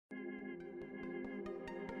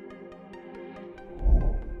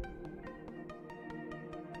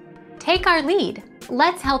Take our lead.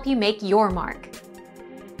 Let's help you make your mark.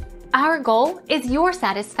 Our goal is your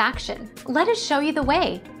satisfaction. Let us show you the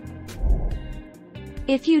way.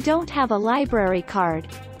 If you don't have a library card,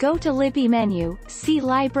 go to Libby menu, see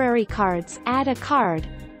Library Cards, add a card,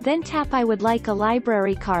 then tap I would like a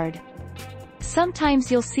library card. Sometimes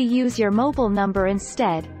you'll see use your mobile number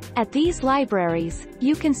instead. At these libraries,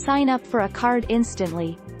 you can sign up for a card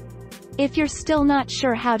instantly. If you're still not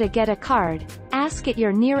sure how to get a card, ask at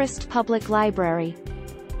your nearest public library.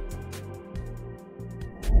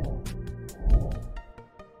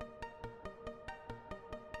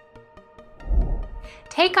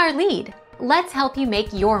 Take our lead. Let's help you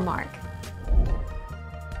make your mark.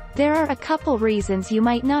 There are a couple reasons you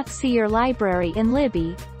might not see your library in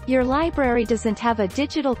Libby. Your library doesn't have a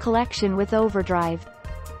digital collection with OverDrive.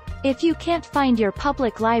 If you can't find your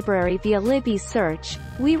public library via Libby's search,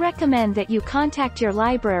 we recommend that you contact your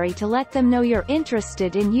library to let them know you're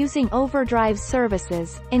interested in using OverDrive's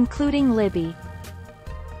services, including Libby.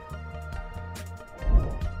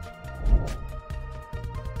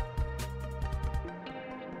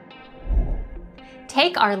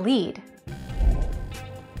 Take our lead.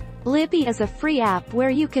 Libby is a free app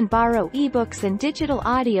where you can borrow ebooks and digital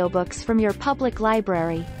audiobooks from your public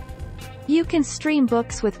library. You can stream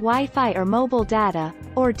books with Wi-Fi or mobile data,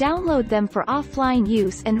 or download them for offline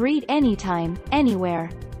use and read anytime, anywhere.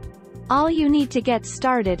 All you need to get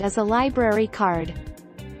started is a library card.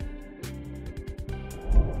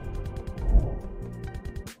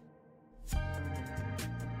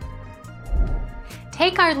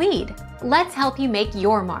 Take our lead. Let's help you make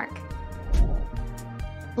your mark.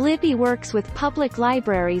 Libby works with public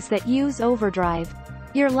libraries that use OverDrive.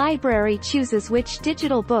 Your library chooses which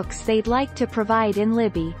digital books they'd like to provide in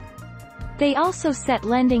Libby. They also set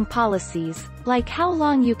lending policies, like how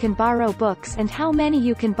long you can borrow books and how many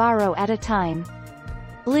you can borrow at a time.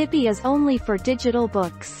 Libby is only for digital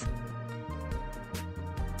books.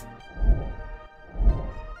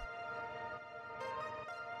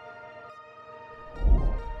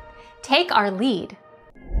 Take our lead.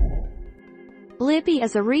 Libby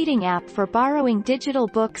is a reading app for borrowing digital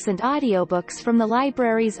books and audiobooks from the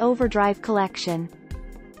library's OverDrive collection.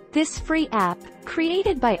 This free app,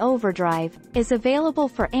 created by OverDrive, is available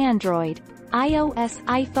for Android, iOS,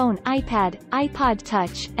 iPhone, iPad, iPod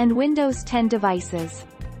Touch, and Windows 10 devices.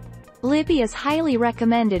 Libby is highly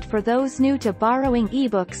recommended for those new to borrowing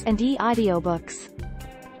ebooks and e-audiobooks.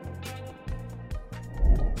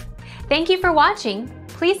 Thank you for watching.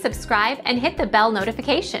 Please subscribe and hit the bell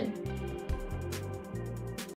notification.